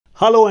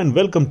Hello and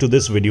welcome to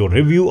this video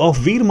review of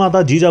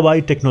Veermata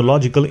Jijabai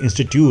Technological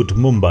Institute,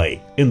 Mumbai.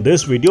 In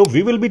this video,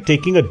 we will be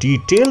taking a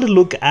detailed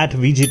look at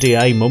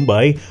VJTI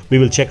Mumbai. We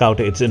will check out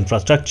its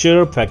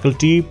infrastructure,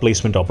 faculty,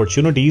 placement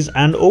opportunities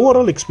and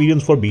overall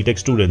experience for BTech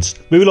students.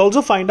 We will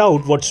also find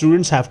out what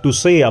students have to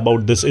say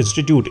about this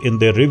institute in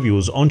their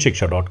reviews on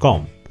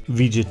shiksha.com.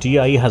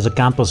 VJTI has a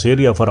campus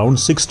area of around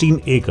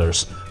 16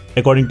 acres.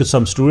 According to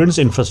some students,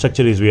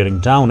 infrastructure is wearing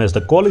down as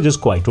the college is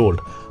quite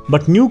old.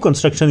 But new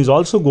construction is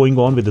also going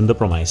on within the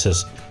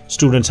premises.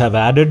 Students have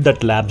added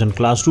that labs and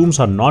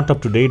classrooms are not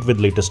up to date with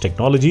latest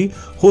technology.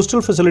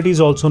 Hostel facilities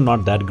also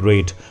not that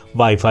great.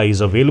 Wi-Fi is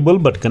available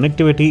but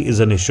connectivity is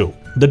an issue.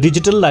 The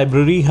digital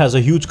library has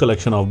a huge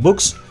collection of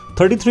books,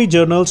 33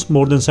 journals,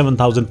 more than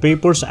 7,000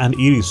 papers and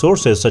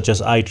e-resources such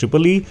as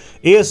IEEE,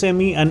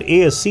 ASME and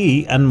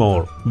ASCE and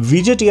more.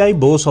 VJTI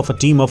boasts of a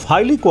team of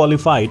highly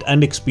qualified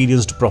and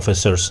experienced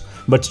professors.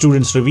 But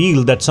students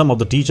reveal that some of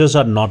the teachers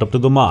are not up to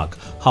the mark.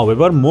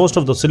 However, most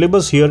of the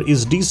syllabus here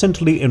is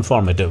decently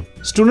informative.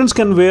 Students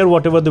can wear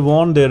whatever they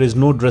want. There is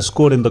no dress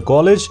code in the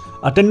college.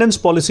 Attendance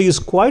policy is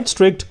quite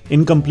strict.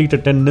 Incomplete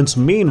attendance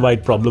may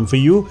invite problem for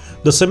you.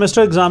 The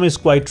semester exam is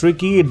quite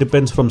tricky. It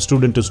depends from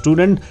student to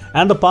student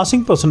and the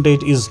passing percentage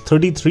is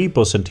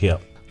 33% here.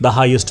 The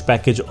highest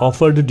package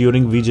offered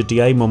during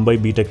VJTI Mumbai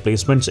BTech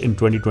placements in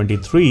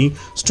 2023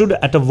 stood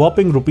at a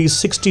whopping rupees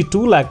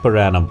 62 lakh per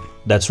annum.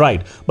 That's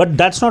right, but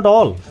that's not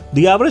all.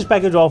 The average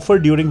package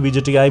offered during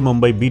VJTI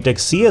Mumbai BTech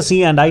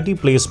CSE and IT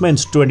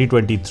placements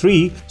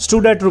 2023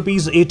 stood at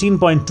rupees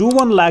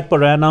 18.21 lakh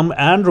per annum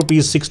and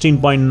rupees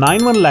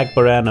 16.91 lakh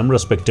per annum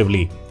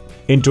respectively.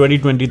 In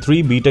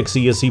 2023 BTech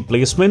CSE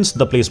placements,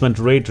 the placement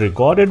rate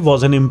recorded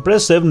was an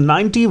impressive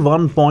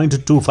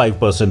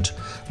 91.25%.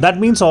 That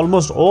means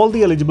almost all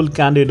the eligible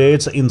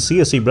candidates in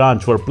CSE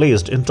branch were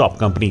placed in top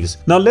companies.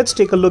 Now let's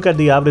take a look at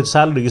the average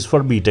salaries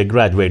for BTech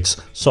graduates,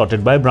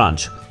 sorted by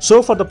branch.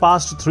 So for the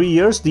past 3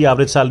 years, the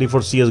average salary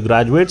for CS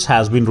graduates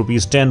has been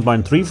rupees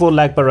 10.34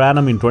 lakh per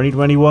annum in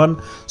 2021,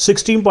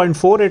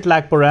 16.48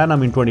 lakh per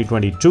annum in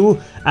 2022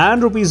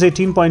 and rupees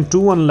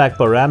 18.21 lakh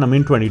per annum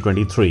in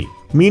 2023.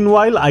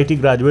 Meanwhile, IT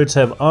graduates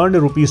have earned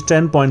rupees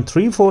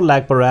 10.34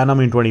 lakh per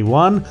annum in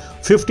 21,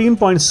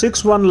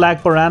 15.61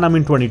 lakh per annum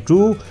in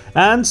 22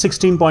 and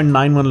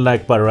 16.91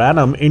 lakh per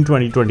annum in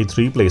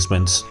 2023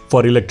 placements.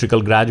 For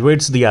electrical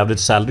graduates, the average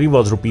salary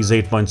was rupees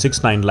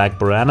 8.69 lakh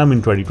per annum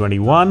in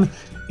 2021,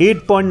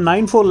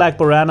 8.94 lakh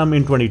per annum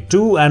in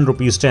 22 and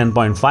rupees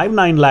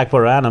 10.59 lakh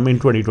per annum in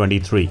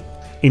 2023.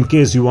 In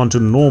case you want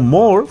to know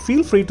more,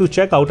 feel free to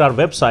check out our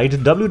website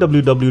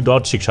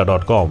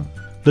www.shiksha.com.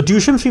 The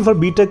tuition fee for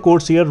BTech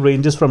course here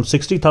ranges from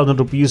 60,000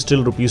 rupees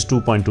till rupees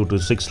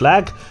 2.226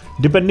 lakh,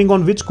 depending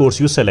on which course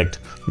you select.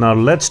 Now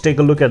let's take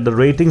a look at the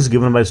ratings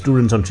given by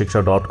students on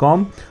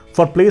shiksha.com.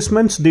 For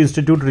placements, the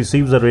institute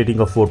receives a rating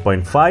of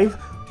 4.5.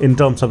 In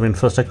terms of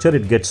infrastructure,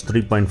 it gets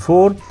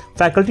 3.4.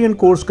 Faculty and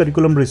course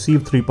curriculum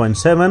receive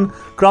 3.7.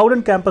 Crowd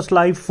and campus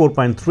life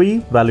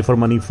 4.3. Value for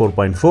money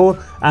 4.4.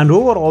 And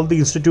overall, the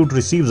institute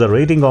receives a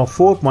rating of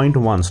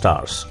 4.1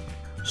 stars.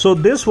 So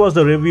this was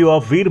the review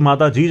of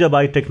Veermata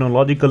Jijabai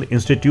Technological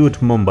Institute,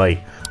 Mumbai.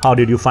 How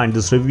did you find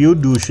this review?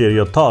 Do share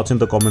your thoughts in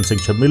the comment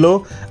section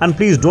below. And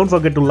please don't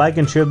forget to like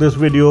and share this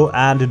video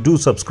and do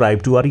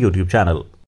subscribe to our YouTube channel.